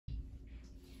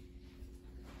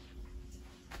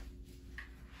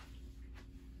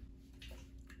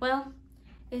Well,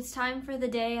 it's time for the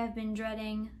day I've been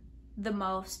dreading the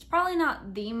most. Probably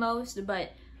not the most,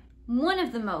 but one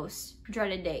of the most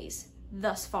dreaded days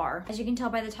thus far. As you can tell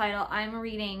by the title, I'm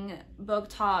reading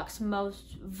BookTok's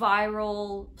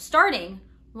starting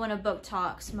one of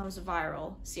BookTok's most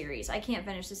viral series. I can't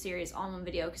finish the series all in one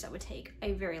video because that would take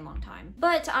a very long time.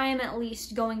 But I am at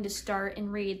least going to start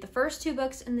and read the first 2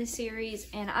 books in this series,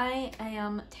 and I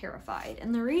am terrified.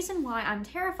 And the reason why I'm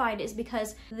terrified is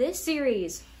because this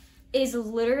series is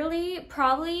literally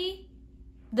probably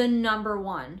the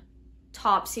 #1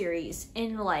 top series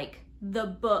in like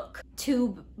the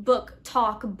BookTube,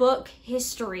 BookTok, book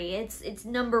history. It's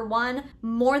 #1,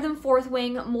 more than Fourth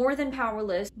Wing, more than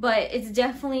Powerless, but it's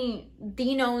definitely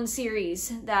the known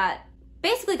series that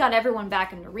basically got everyone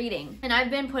back into reading. And I've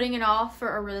been putting it off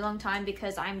for a really long time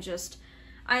because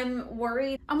I'm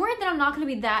worried. I'm worried that I'm not gonna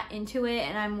be that into it,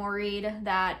 and I'm worried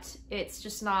that it's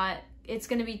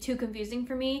gonna be too confusing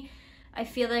for me. I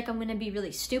feel like I'm gonna be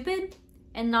really stupid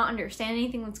and not understand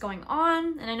anything that's going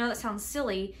on. And I know that sounds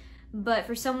silly, but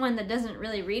for someone that doesn't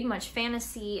really read much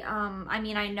fantasy, I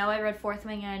mean, I know I read Fourth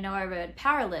Wing and I know I read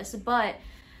Powerless, but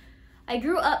I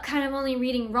grew up kind of only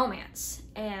reading romance,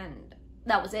 and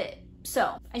that was it.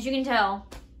 So, as you can tell,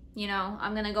 you know,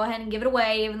 I'm gonna go ahead and give it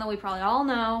away, even though we probably all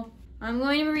know. I'm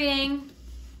going to be reading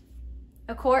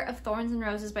A Court of Thorns and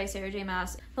Roses by Sarah J.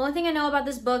 Maas. The only thing I know about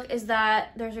this book is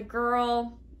that there's a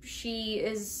girl, she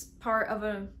is part of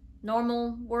a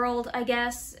normal world, I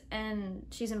guess, and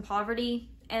she's in poverty.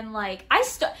 And like, I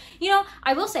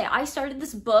will say, I started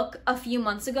this book a few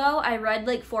months ago. I read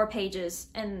like 4 pages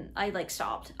and I like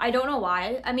stopped. I don't know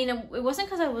why. I mean, it wasn't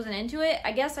because I wasn't into it.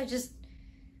 I guess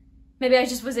maybe I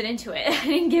just wasn't into it. I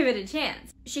didn't give it a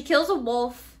chance. She kills a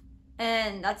wolf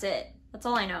and that's it. That's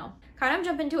all I know. Kind of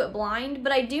jump into it blind,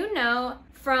 but I do know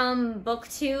from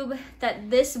BookTube that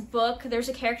this book, there's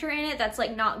a character in it that's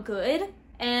like not good.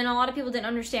 And a lot of people didn't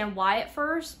understand why at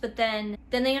first, but then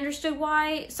they understood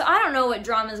why. So I don't know what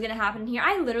drama is gonna happen here.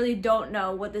 I literally don't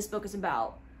know what this book is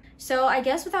about. So I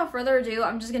guess without further ado,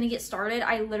 I'm just gonna get started.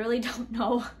 I literally don't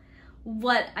know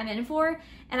what I'm in for.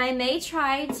 And I may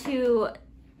try to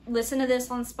listen to this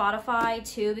on Spotify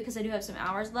too, because I do have some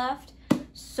hours left.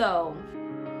 So.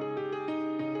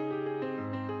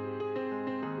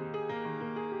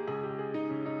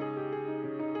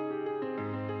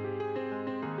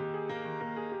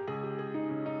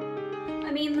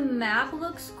 I mean, the map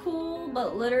looks cool,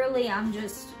 but literally I'm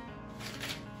just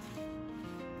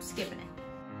skipping it.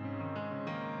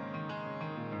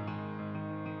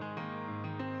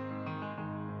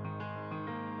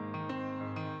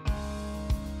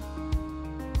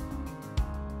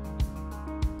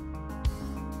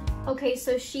 Okay,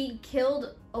 so she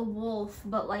killed a wolf,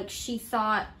 but like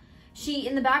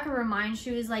in the back of her mind,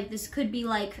 she was like, this could be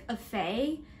like a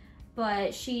fae.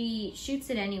 But she shoots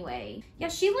it anyway. Yeah,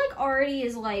 she like already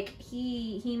is like,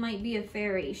 he might be a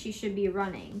fairy, she should be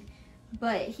running.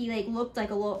 But he like looked like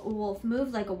a wolf,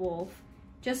 moved like a wolf,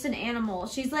 just an animal.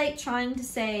 She's like trying to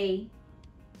say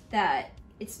that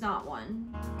it's not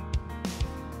one.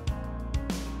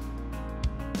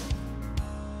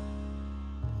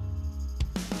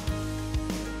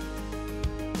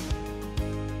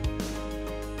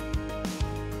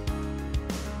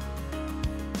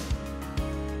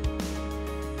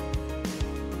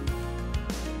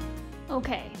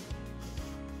 Okay,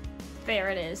 there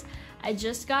it is. I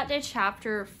just got to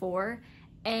chapter 4,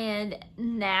 and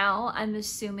now I'm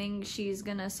assuming she's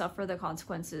gonna suffer the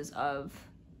consequences of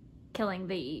killing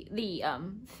the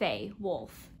fae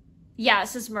wolf. Yeah, it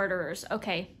says murderers.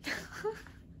 Okay.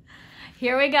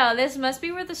 Here we go. This must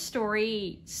be where the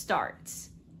story starts,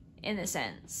 in a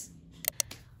sense.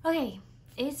 Okay,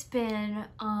 it's been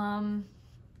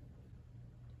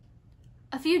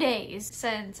a few days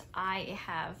since I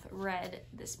have read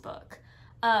this book.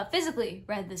 Physically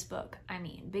read this book, I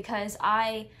mean, because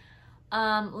I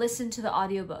listened to the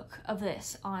audiobook of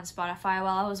this on Spotify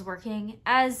while I was working.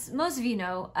 As most of you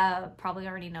know, probably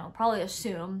already know, probably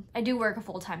assume, I do work a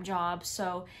full-time job,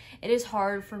 so it is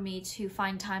hard for me to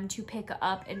find time to pick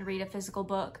up and read a physical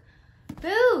book.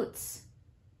 Boots!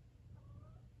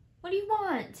 What do you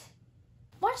want?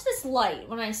 Watch this light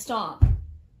when I stomp.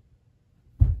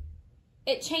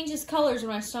 It changes colors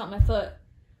when I stomp my foot.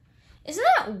 Isn't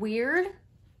that weird?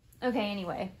 Okay,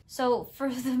 anyway. So for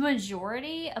the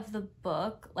majority of the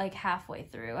book, like halfway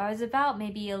through, I was about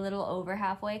maybe a little over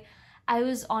halfway, I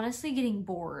was honestly getting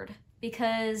bored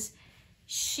because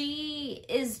she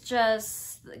is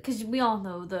just, because we all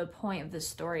know the point of this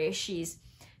story. She's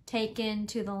taken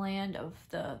to the land of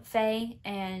the Fae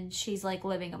and she's like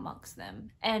living amongst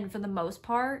them. And for the most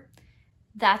part,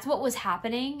 that's what was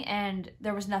happening, and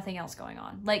there was nothing else going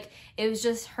on. Like, it was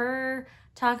just her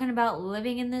talking about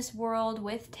living in this world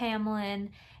with Tamlin,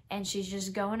 and she's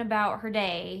just going about her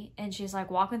day, and she's like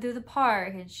walking through the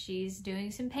park, and she's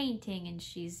doing some painting, and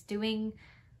she's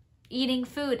eating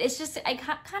food. It's just kind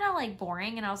of like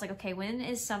boring, and I was like, okay, when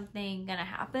is something gonna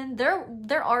happen?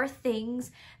 There are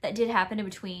things that did happen in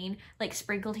between, like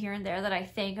sprinkled here and there, that I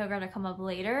think are gonna come up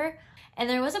later. And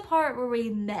there was a part where we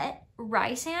met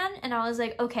Rhysand, and I was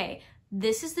like, okay,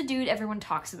 this is the dude everyone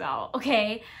talks about,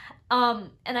 okay? And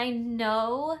I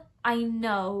know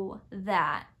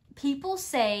that people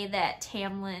say that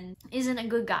Tamlin isn't a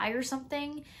good guy or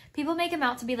something. People make him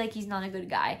out to be like he's not a good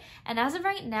guy. And as of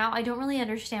right now, I don't really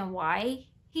understand why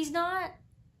he's not.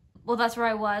 Well, that's where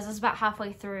I was about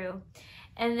halfway through.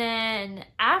 And then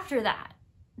after that,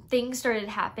 things started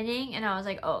happening, and I was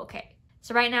like, oh, okay.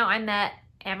 So right now I met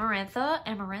Amarantha.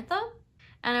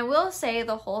 And I will say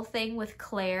the whole thing with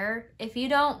Claire, if you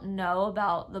don't know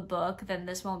about the book, then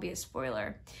this won't be a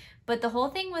spoiler. But the whole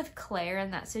thing with Claire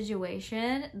in that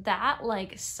situation, that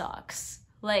like sucks.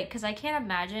 Like, because I can't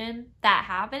imagine that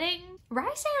happening.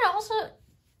 Rhysand also,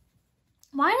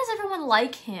 why does everyone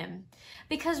like him?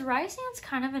 Because Rhysand's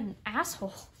kind of an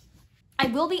asshole. I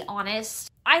will be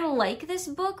honest, I like this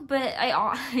book, but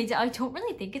I don't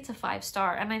really think it's a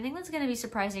 5-star. And I think that's going to be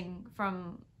surprising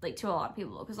to a lot of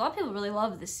people, because a lot of people really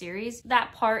love this series.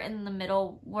 That part in the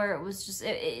middle where it was just,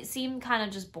 it seemed kind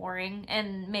of just boring,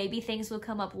 and maybe things will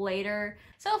come up later.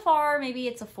 So far, maybe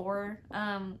it's a 4,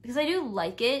 because I do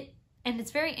like it, and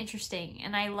it's very interesting,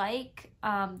 and I like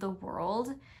the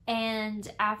world.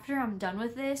 And after I'm done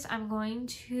with this, I'm going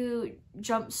to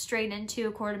jump straight into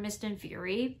A Court of Mist and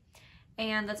Fury.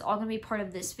 And that's all gonna be part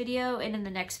of this video, and in the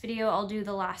next video I'll do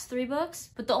the last 3 books.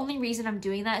 But the only reason I'm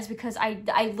doing that is because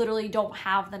I literally don't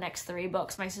have the next 3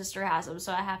 books. My sister has them,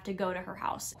 so I have to go to her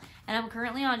house. And I'm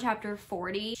currently on chapter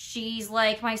 40. She's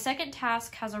like, my second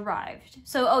task has arrived.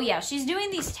 So, oh yeah, she's doing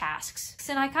these tasks.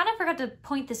 And I kind of forgot to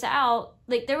point this out.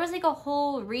 Like, there was like a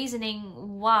whole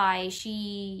reasoning why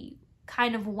she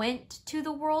kind of went to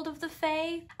the world of the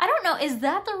Fae. I don't know, is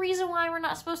that the reason why we're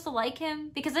not supposed to like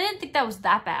him? Because I didn't think that was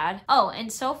that bad. Oh,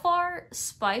 and so far,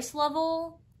 spice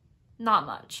level, not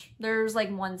much. There's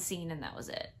like 1 scene and that was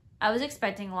it. I was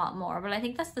expecting a lot more, but I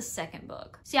think that's the 2nd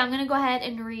book. So yeah, I'm gonna go ahead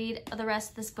and read the rest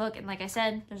of this book, and like I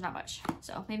said, there's not much.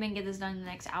 So maybe I can get this done in the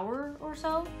next hour or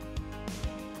so.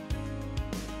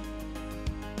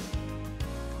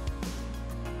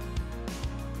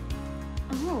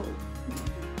 Oh.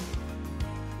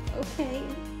 Okay.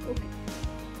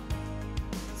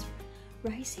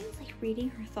 Rhysand's like reading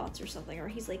her thoughts or something, or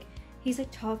he's like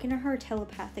talking to her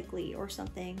telepathically or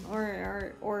something,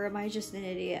 or am I just an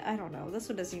idiot? I don't know. That's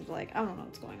what it seems like. I don't know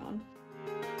what's going on.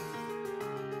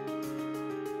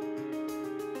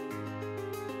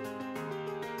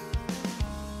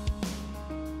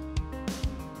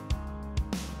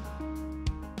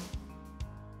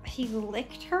 He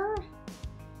licked her?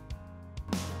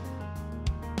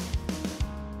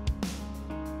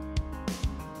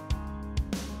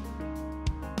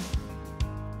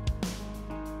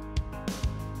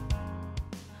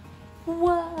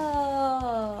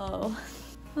 Whoa.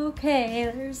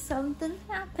 Okay, there's something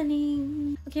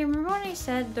happening. Okay, remember when I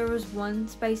said there was 1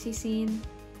 spicy scene?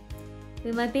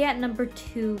 We might be at number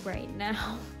 2 right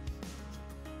now.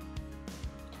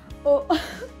 Oh.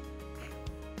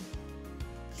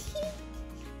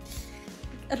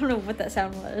 I don't know what that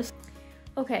sound was.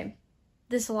 Okay,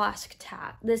 this last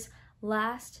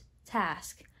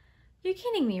task. You're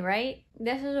kidding me, right?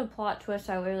 This is a plot twist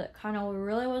I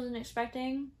really wasn't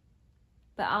expecting.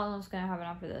 But I don't know what's gonna happen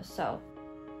after this, so.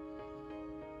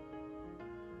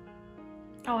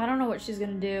 Oh, I don't know what she's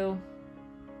gonna do.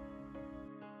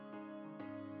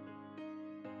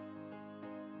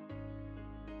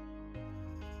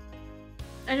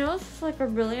 I know this is like a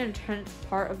really intense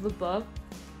part of the book,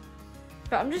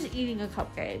 but I'm just eating a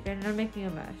cupcake and I'm making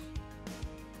a mess.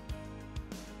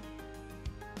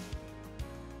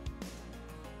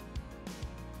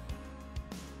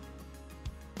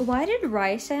 Why did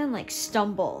Rhysand like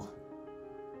stumble?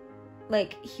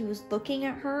 Like, he was looking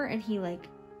at her and he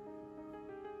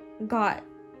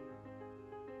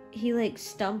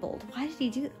stumbled. Why did he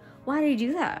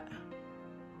do that?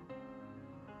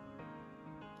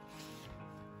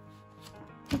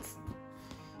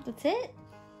 That's it?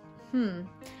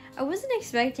 I wasn't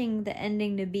expecting the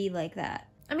ending to be like that.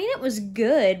 I mean, it was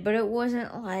good, but it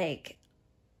wasn't like,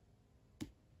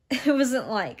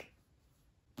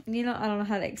 you know, I don't know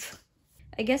how to explain.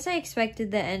 I guess I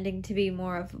expected the ending to be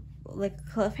more of like a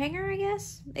cliffhanger, I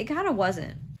guess. It kind of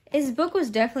wasn't. His book was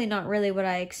definitely not really what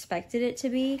I expected it to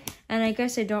be, and I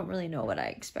guess I don't really know what I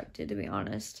expected, to be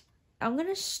honest. I'm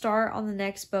gonna start on the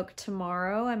next book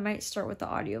tomorrow. I might start with the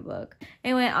audiobook.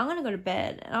 Anyway, I'm gonna go to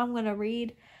bed, and I'm gonna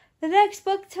read the next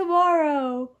book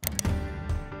tomorrow.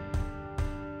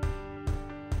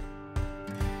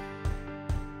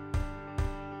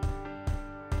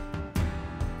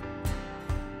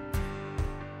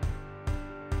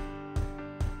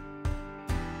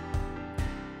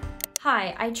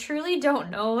 Hi, I truly don't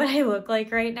know what I look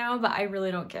like right now, but I really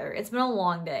don't care. It's been a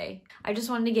long day. I just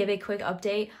wanted to give a quick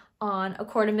update on A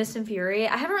Court of Mist and Fury.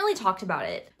 I haven't really talked about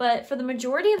it, but for the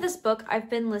majority of this book, I've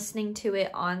been listening to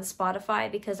it on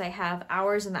Spotify because I have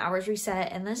Hours and the Hours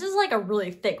Reset, and this is like a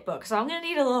really thick book, so I'm gonna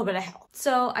need a little bit of help.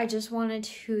 So I just wanted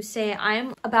to say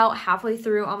I'm about halfway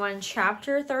through. I'm on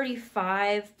chapter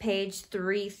 35, page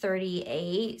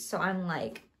 338, so I'm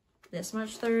like this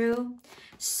much through.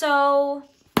 So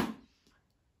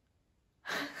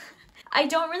I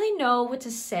don't really know what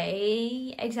to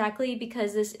say exactly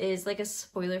because this is like a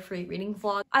spoiler-free reading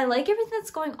vlog. I like everything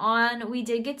that's going on. We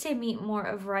did get to meet more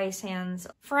of Rysand's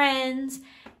friends,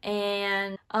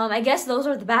 and I guess those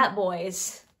are the Bat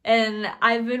Boys. And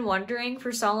I've been wondering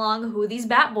for so long who these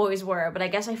Bat Boys were, but I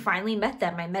guess I finally met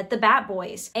them. I met the Bat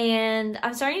Boys. And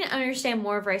I'm starting to understand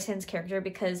more of Rysand's character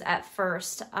because at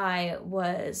first I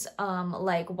was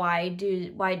like, why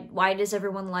does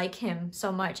everyone like him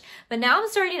so much? But now I'm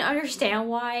starting to understand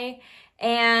why.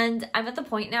 And I'm at the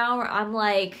point now where I'm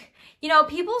like, you know,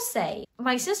 people say,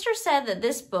 my sister said that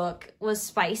this book was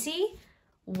spicy.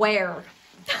 Where?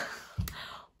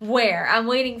 Where? I'm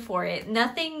waiting for it.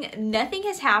 Nothing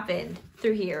has happened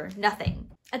through here. Nothing.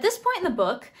 At this point in the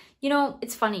book, you know,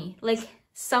 it's funny. Like,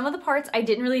 some of the parts I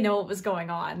didn't really know what was going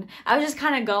on. I was just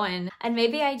kind of going. And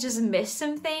maybe I just missed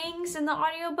some things in the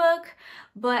audiobook.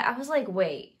 But I was like,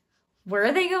 wait, where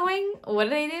are they going? What are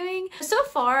they doing? So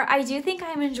far, I do think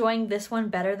I'm enjoying this one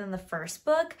better than the first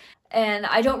book. And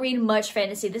I don't read much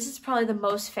fantasy. This is probably the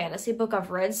most fantasy book I've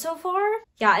read so far.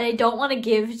 Yeah, and I don't want to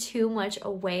give too much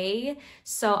away.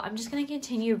 So I'm just going to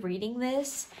continue reading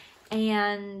this.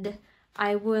 And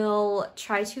I will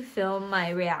try to film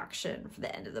my reaction for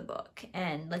the end of the book.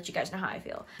 And let you guys know how I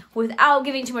feel. Without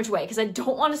giving too much away. Because I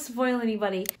don't want to spoil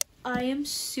anybody. I am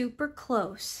super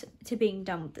close to being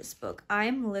done with this book.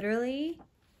 I'm literally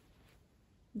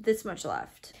this much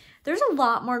left. There's a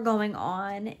lot more going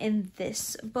on in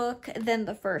this book than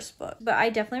the first book, but I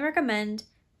definitely recommend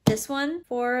this one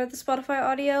for the Spotify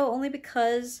audio only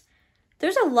because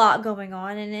there's a lot going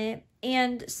on in it,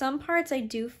 and some parts I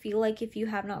do feel like if you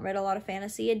have not read a lot of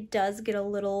fantasy, it does get a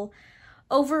little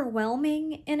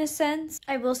overwhelming in a sense.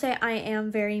 I will say I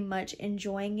am very much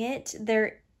enjoying it.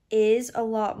 There is a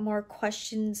lot more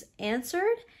questions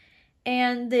answered,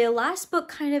 and the last book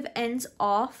kind of ends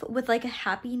off with like a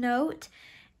happy note,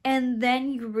 and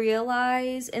then you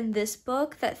realize in this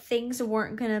book that things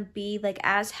weren't gonna be like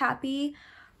as happy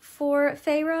for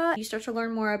Feyre. You start to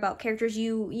learn more about characters.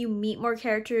 You meet more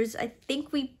characters. I think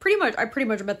I pretty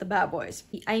much met the Bat Boys.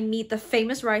 I meet the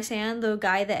famous Rysand, the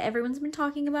guy that everyone's been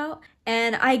talking about,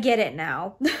 and I get it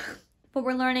now. But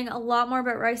we're learning a lot more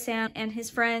about Rysand and his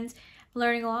friends.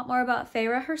 Learning a lot more about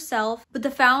Feyre herself. But the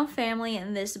found family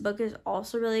in this book is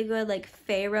also really good. Like,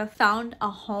 Feyre found a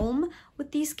home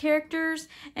with these characters,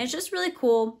 and it's just really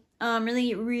cool.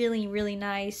 Really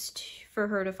nice for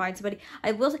her to find somebody.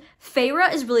 I will say,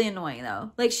 Feyre is really annoying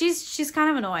though. Like, she's kind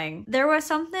of annoying. There was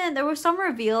some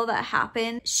reveal that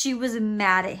happened. She was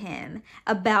mad at him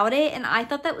about it, and I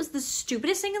thought that was the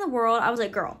stupidest thing in the world. I was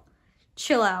like, girl,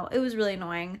 chill out. It was really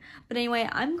annoying. But anyway,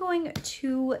 I'm going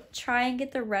to try and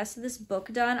get the rest of this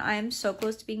book done. I am so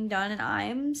close to being done, and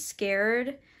I'm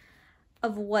scared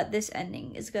of what this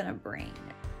ending is gonna bring.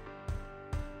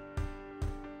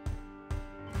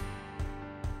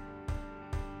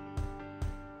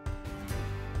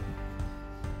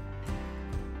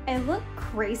 I look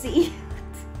crazy,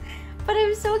 but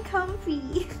I'm so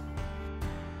comfy.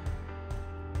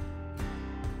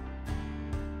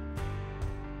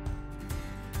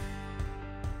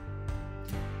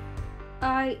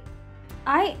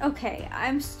 Okay,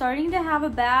 I'm starting to have a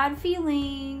bad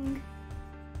feeling.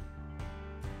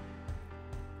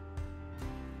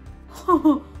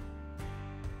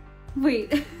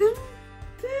 Wait.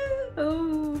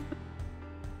 Oh.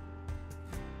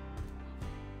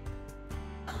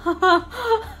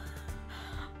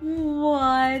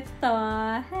 What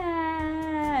the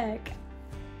heck?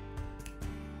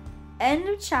 End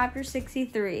of chapter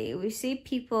 63. We see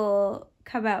people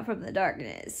come out from the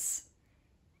darkness.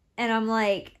 And I'm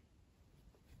like,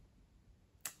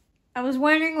 I was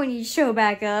wondering when you'd show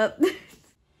back up.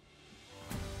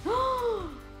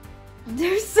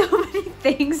 There's so many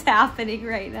things happening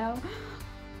right now.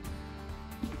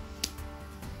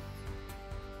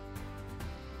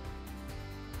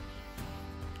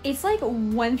 It's like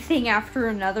one thing after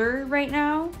another right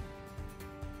now.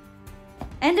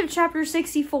 End of chapter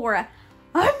 64.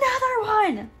 Another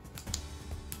one!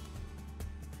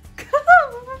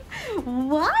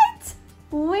 What?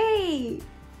 Wait.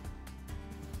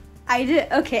 I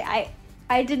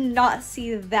did not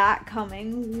see that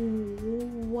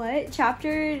coming. What?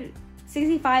 Chapter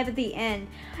 65 at the end.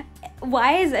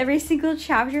 Why is every single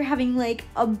chapter having like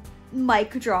a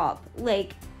mic drop?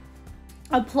 Like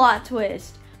a plot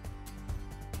twist?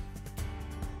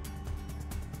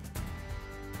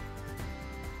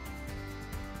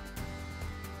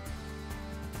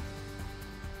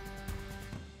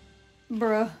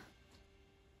 Bruh.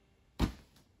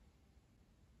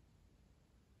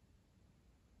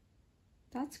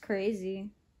 That's crazy.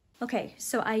 Okay,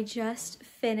 so I just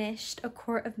finished A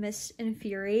Court of Mist and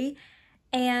Fury,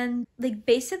 and like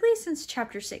basically since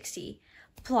chapter 60,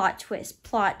 plot twist,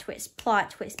 plot twist,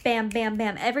 plot twist, bam, bam,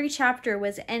 bam. Every chapter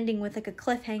was ending with like a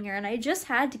cliffhanger, and I just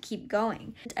had to keep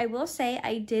going. I will say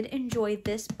I did enjoy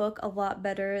this book a lot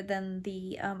better than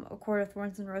the A Court of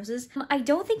Thorns and Roses. I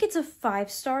don't think it's a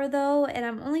 5-star though, and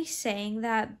I'm only saying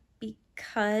that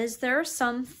because there are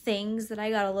some things that I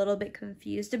got a little bit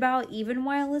confused about even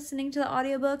while listening to the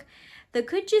audiobook that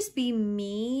could just be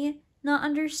me not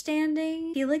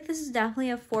understanding. I feel like this is definitely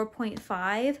a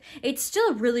 4.5. It's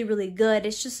still really, really good.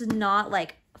 It's just not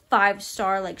like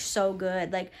 5-star, like so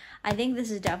good. Like I think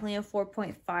this is definitely a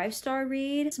 4.5-star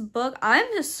read. This book, I'm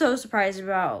just so surprised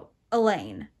about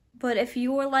Elaine. But if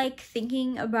you were like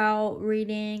thinking about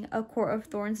reading A Court of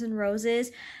Thorns and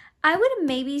Roses, I would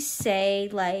maybe say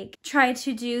like try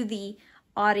to do the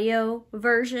audio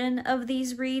version of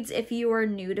these reads if you are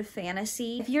new to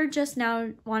fantasy. If you're just now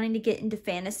wanting to get into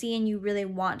fantasy and you really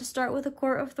want to start with A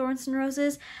Court of Thorns and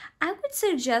Roses, I would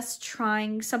suggest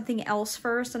trying something else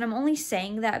first. And I'm only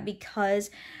saying that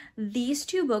because these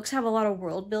two books have a lot of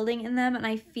world building in them, and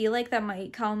I feel like that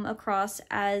might come across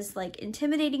as like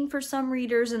intimidating for some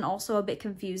readers and also a bit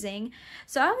confusing.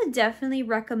 So I would definitely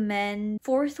recommend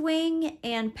Fourth Wing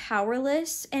and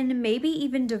Powerless, and maybe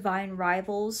even Divine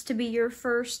Rivals to be your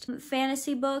first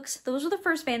fantasy books. Those are the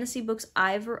first fantasy books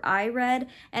I read,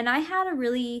 and I had a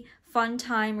really fun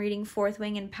time reading Fourth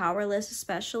Wing and Powerless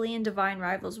especially, and Divine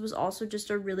Rivals was also just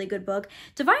a really good book.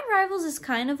 Divine Rivals is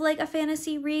kind of like a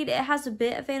fantasy read. It has a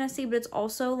bit of fantasy, but it's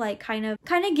also like kind of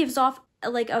gives off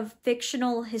like a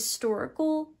fictional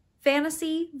historical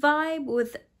fantasy vibe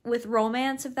with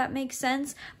romance, if that makes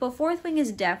sense. But Fourth Wing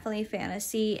is definitely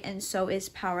fantasy, and so is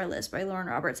Powerless by Lauren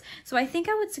Roberts. So I think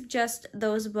I would suggest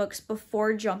those books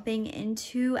before jumping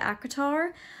into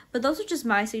ACOTAR, but those are just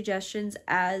my suggestions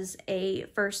as a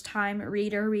first-time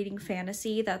reader reading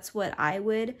fantasy. That's what I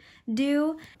would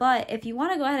do. But if you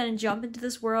want to go ahead and jump into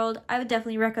this world, I would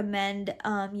definitely recommend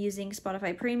using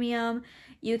Spotify Premium.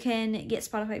 You can get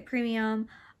Spotify Premium,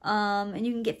 and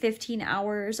you can get 15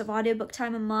 hours of audiobook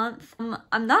time a month.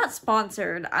 I'm not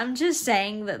sponsored. I'm just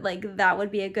saying that like that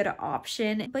would be a good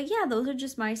option. But yeah, those are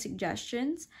just my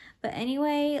suggestions. But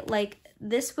anyway, like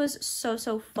this was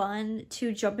so fun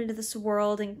to jump into this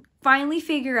world and finally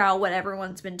figure out what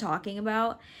everyone's been talking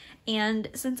about. And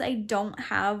since I don't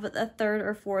have a third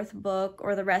or fourth book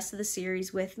or the rest of the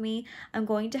series with me, I'm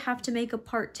going to have to make a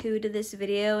part 2 to this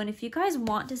video. And if you guys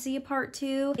want to see a part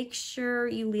 2, make sure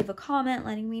you leave a comment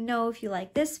letting me know if you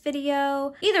like this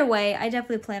video. Either way, I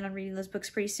definitely plan on reading those books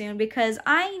pretty soon because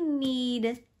I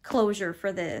need closure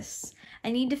for this.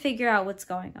 I need to figure out what's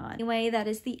going on. Anyway, that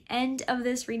is the end of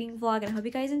this reading vlog, and I hope you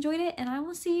guys enjoyed it, and I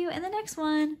will see you in the next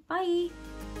one. Bye!